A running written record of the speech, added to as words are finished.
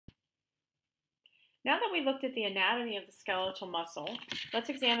Now that we looked at the anatomy of the skeletal muscle, let's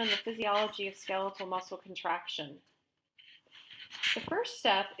examine the physiology of skeletal muscle contraction. The first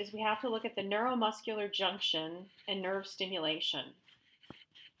step is we have to look at the neuromuscular junction and nerve stimulation.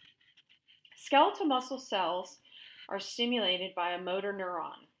 Skeletal muscle cells are stimulated by a motor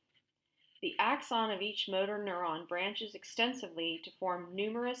neuron. The axon of each motor neuron branches extensively to form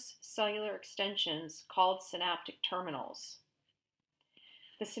numerous cellular extensions called synaptic terminals.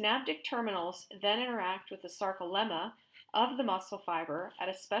 The synaptic terminals then interact with the sarcolemma of the muscle fiber at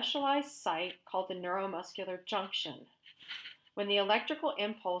a specialized site called the neuromuscular junction. When the electrical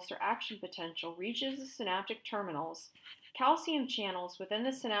impulse or action potential reaches the synaptic terminals, calcium channels within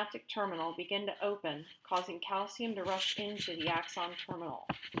the synaptic terminal begin to open, causing calcium to rush into the axon terminal.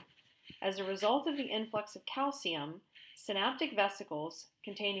 As a result of the influx of calcium, synaptic vesicles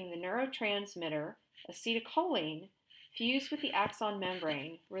containing the neurotransmitter acetylcholine fuse with the axon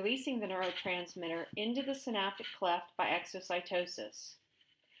membrane, releasing the neurotransmitter into the synaptic cleft by exocytosis.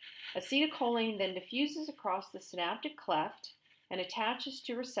 Acetylcholine then diffuses across the synaptic cleft and attaches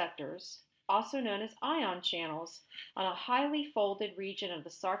to receptors, also known as ion channels, on a highly folded region of the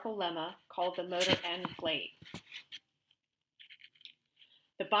sarcolemma called the motor end plate.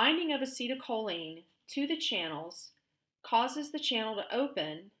 The binding of acetylcholine to the channels causes the channel to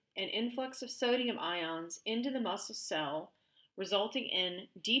open and influx of sodium ions into the muscle cell, resulting in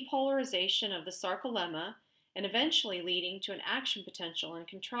depolarization of the sarcolemma and eventually leading to an action potential and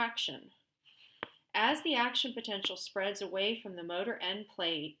contraction. As the action potential spreads away from the motor end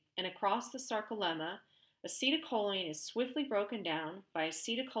plate and across the sarcolemma, acetylcholine is swiftly broken down by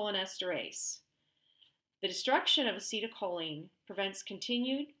acetylcholinesterase. The destruction of acetylcholine prevents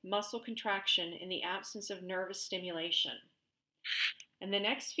continued muscle contraction in the absence of nervous stimulation. And the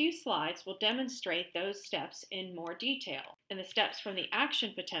next few slides will demonstrate those steps in more detail. And the steps from the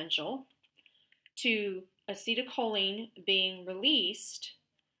action potential to acetylcholine being released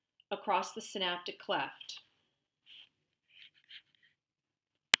across the synaptic cleft.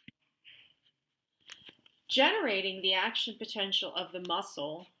 Generating the action potential of the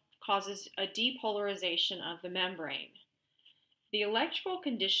muscle causes a depolarization of the membrane. The electrical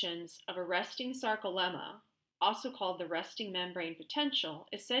conditions of a resting sarcolemma, also called the resting membrane potential,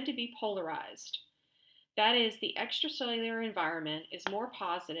 is said to be polarized. That is, the extracellular environment is more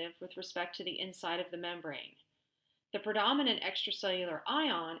positive with respect to the inside of the membrane. The predominant extracellular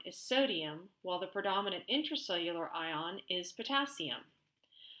ion is sodium, while the predominant intracellular ion is potassium.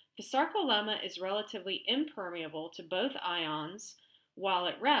 The sarcolemma is relatively impermeable to both ions while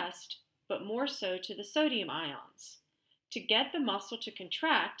at rest, but more so to the sodium ions. To get the muscle to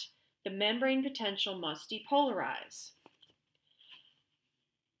contract, the membrane potential must depolarize.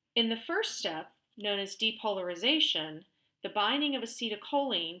 In the first step, known as depolarization, the binding of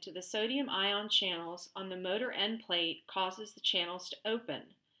acetylcholine to the sodium ion channels on the motor end plate causes the channels to open.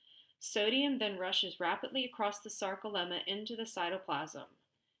 Sodium then rushes rapidly across the sarcolemma into the cytoplasm.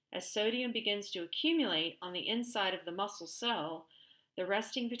 As sodium begins to accumulate on the inside of the muscle cell, the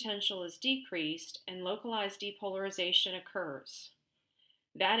resting potential is decreased and localized depolarization occurs.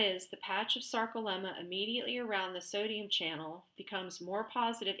 That is, the patch of sarcolemma immediately around the sodium channel becomes more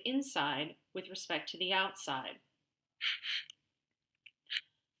positive inside with respect to the outside.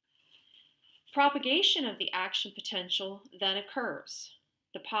 Propagation of the action potential then occurs.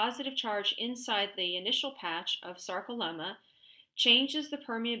 The positive charge inside the initial patch of sarcolemma changes the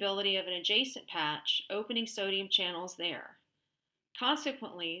permeability of an adjacent patch, opening sodium channels there.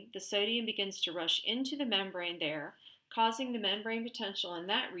 Consequently, the sodium begins to rush into the membrane there, causing the membrane potential in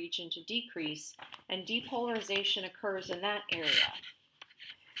that region to decrease, and depolarization occurs in that area.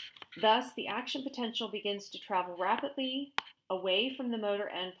 Thus, the action potential begins to travel rapidly away from the motor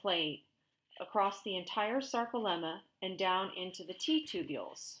end plate, across the entire sarcolemma, and down into the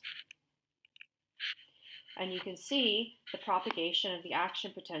T-tubules. And you can see the propagation of the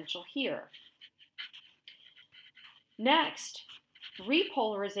action potential here. Next,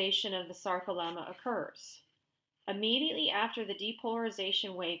 repolarization of the sarcolemma occurs. Immediately after the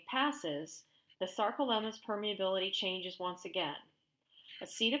depolarization wave passes, the sarcolemma's permeability changes once again.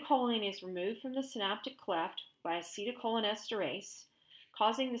 Acetylcholine is removed from the synaptic cleft by acetylcholinesterase,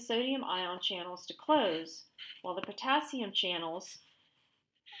 causing the sodium ion channels to close, while the potassium channels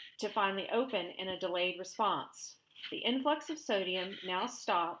to finally open in a delayed response. The influx of sodium now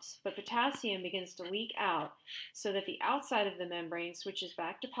stops, but potassium begins to leak out so that the outside of the membrane switches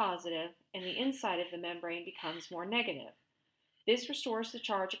back to positive and the inside of the membrane becomes more negative. This restores the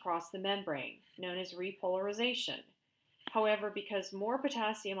charge across the membrane, known as repolarization. However, because more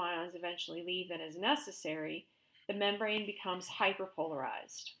potassium ions eventually leave than is necessary, the membrane becomes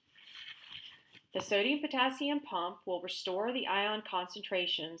hyperpolarized. The sodium-potassium pump will restore the ion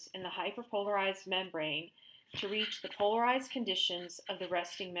concentrations in the hyperpolarized membrane to reach the polarized conditions of the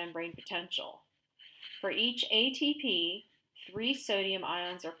resting membrane potential. For each ATP, 3 sodium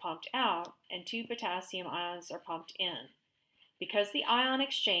ions are pumped out and 2 potassium ions are pumped in. Because the ion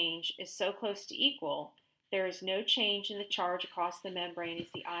exchange is so close to equal, there is no change in the charge across the membrane as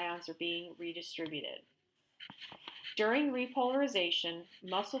the ions are being redistributed. During repolarization,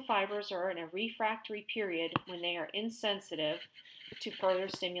 muscle fibers are in a refractory period when they are insensitive to further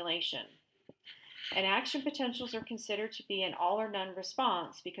stimulation. And action potentials are considered to be an all or none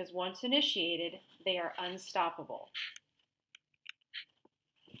response because once initiated, they are unstoppable.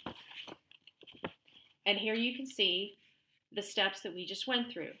 And here you can see the steps that we just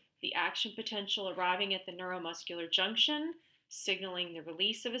went through. The action potential arriving at the neuromuscular junction, signaling the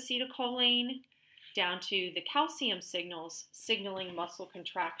release of acetylcholine, down to the calcium signals signaling muscle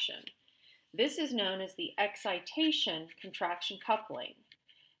contraction. This is known as the excitation-contraction coupling.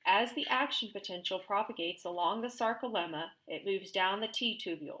 As the action potential propagates along the sarcolemma, it moves down the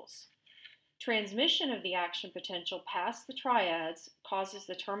T-tubules. Transmission of the action potential past the triads causes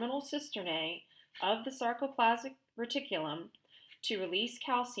the terminal cisternae of the sarcoplasmic reticulum to release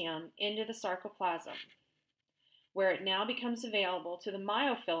calcium into the sarcoplasm, where it now becomes available to the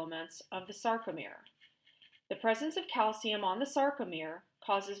myofilaments of the sarcomere. The presence of calcium on the sarcomere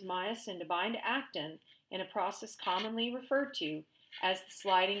causes myosin to bind to actin in a process commonly referred to as the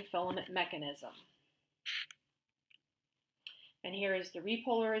sliding filament mechanism. And here is the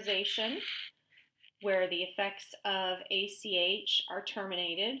repolarization, where the effects of ACH are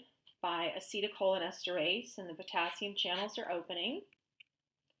terminated by acetylcholinesterase and the potassium channels are opening.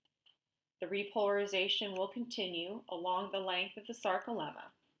 The repolarization will continue along the length of the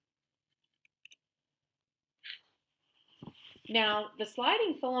sarcolemma. Now, the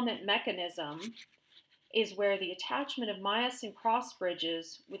sliding filament mechanism is where the attachment of myosin cross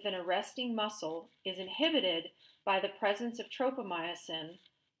bridges within a resting muscle is inhibited by the presence of tropomyosin,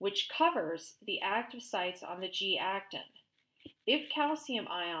 which covers the active sites on the G-actin. If calcium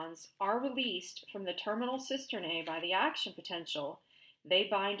ions are released from the terminal cisternae by the action potential, they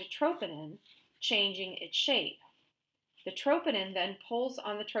bind to troponin, changing its shape. The troponin then pulls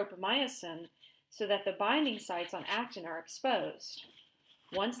on the tropomyosin so that the binding sites on actin are exposed.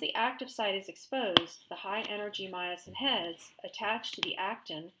 Once the active site is exposed, the high-energy myosin heads attach to the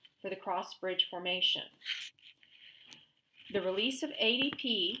actin for the cross-bridge formation. The release of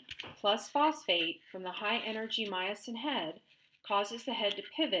ADP plus phosphate from the high-energy myosin head causes the head to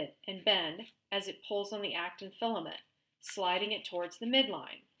pivot and bend as it pulls on the actin filament, sliding it towards the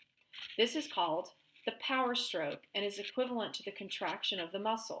midline. This is called the power stroke and is equivalent to the contraction of the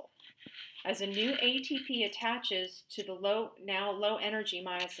muscle. As a new ATP attaches to the now low-energy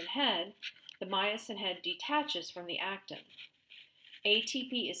myosin head, the myosin head detaches from the actin.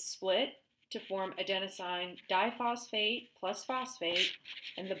 ATP is split to form adenosine diphosphate plus phosphate,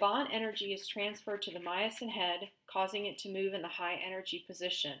 and the bond energy is transferred to the myosin head, causing it to move in the high-energy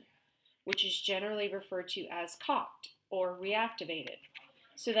position, which is generally referred to as cocked or reactivated,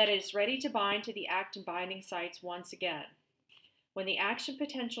 so that it is ready to bind to the actin binding sites once again. When the action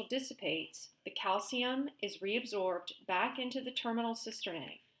potential dissipates, the calcium is reabsorbed back into the terminal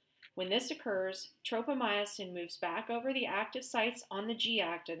cisternae. When this occurs, tropomyosin moves back over the active sites on the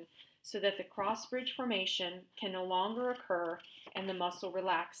G-actin so that the cross-bridge formation can no longer occur and the muscle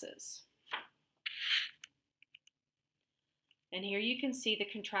relaxes. And here you can see the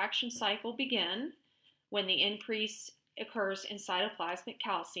contraction cycle begin when the increase occurs in cytoplasmic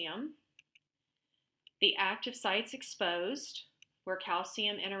calcium. The active site's exposed, where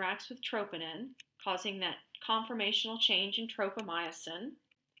calcium interacts with troponin, causing that conformational change in tropomyosin.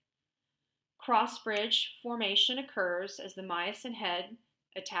 Cross-bridge formation occurs as the myosin head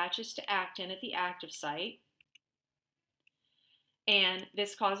attaches to actin at the active site, and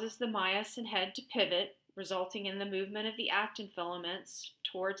this causes the myosin head to pivot, resulting in the movement of the actin filaments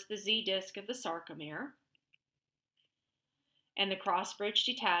towards the Z disc of the sarcomere. And the cross-bridge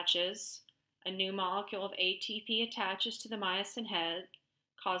detaches. A new molecule of ATP attaches to the myosin head,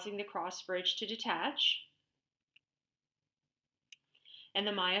 causing the cross-bridge to detach. And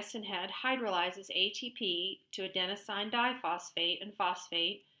the myosin head hydrolyzes ATP to adenosine diphosphate and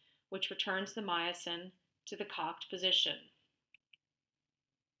phosphate, which returns the myosin to the cocked position.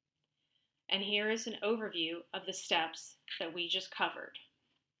 And here is an overview of the steps that we just covered.